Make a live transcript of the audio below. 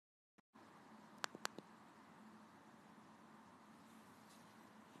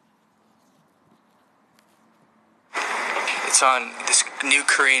It's on this new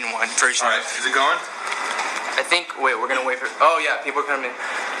Korean version. All right, is it going? I think. Wait, we're gonna wait for. Oh yeah, people are coming in.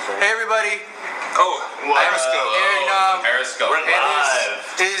 Hey everybody. Oh, Periscope. Periscope. And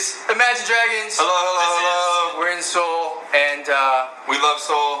this is Imagine Dragons. Hello. We're in Seoul, and We love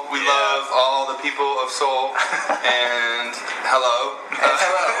Seoul. We love all the people of Seoul. And hello.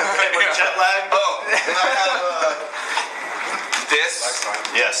 With jet lag? Oh, and I have this.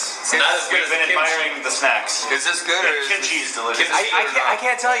 Yes. Not as good We've as been the admiring the snacks. Is this good or is Kimchi is delicious. I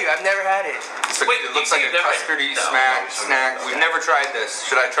can't tell you. I've never had it. It looks like a custardy snack. We've never tried this.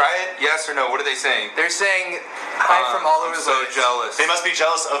 Should I try it? Yes or no? What are they saying? They're saying hi from all over I'm the so place. jealous. They must be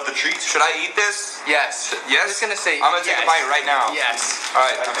jealous of the treat. Should I eat this? Yes. Yes? I'm just gonna say. I'm gonna take a bite right now. Yes. All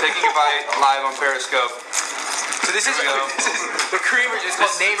right, I'm taking a bite live on Periscope. So this is the creamer. It's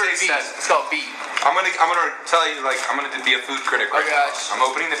called Neighbor V. It's called V. I'm gonna tell you I'm gonna be a food critic right now. gosh. I'm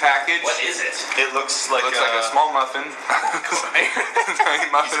opening the package. What is it? It looks like Looks like a small muffin. Tiny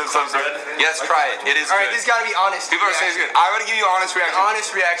muffin of some sort. Yes, try it. It is All right, good. this gotta be honest. People are saying it's good. I'm gonna give you an honest reaction. Honest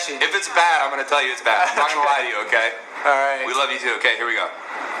reaction. If it's bad, I'm gonna tell you it's bad. I'm not gonna lie to you, okay? All right. We love you too. Okay, here we go.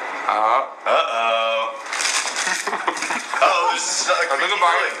 Uh-oh. Oh, this is a I took creepy a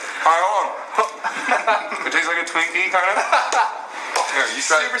bite. feeling. All right, hold on. It tastes like a Twinkie, kind of. Here, you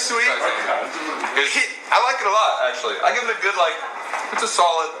try. Super sweet. I like it a lot, actually. I give it a good it's a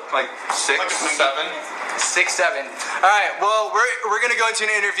solid 6, 7. 6, 7. All right. Well, we're gonna go into an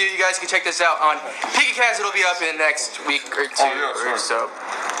interview. You guys can check this out on PikaCast. It'll be up in the next week or two or so.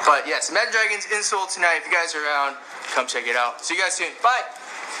 But yes, Imagine Dragons in Seoul tonight. If you guys are around, come check it out. See you guys soon. Bye.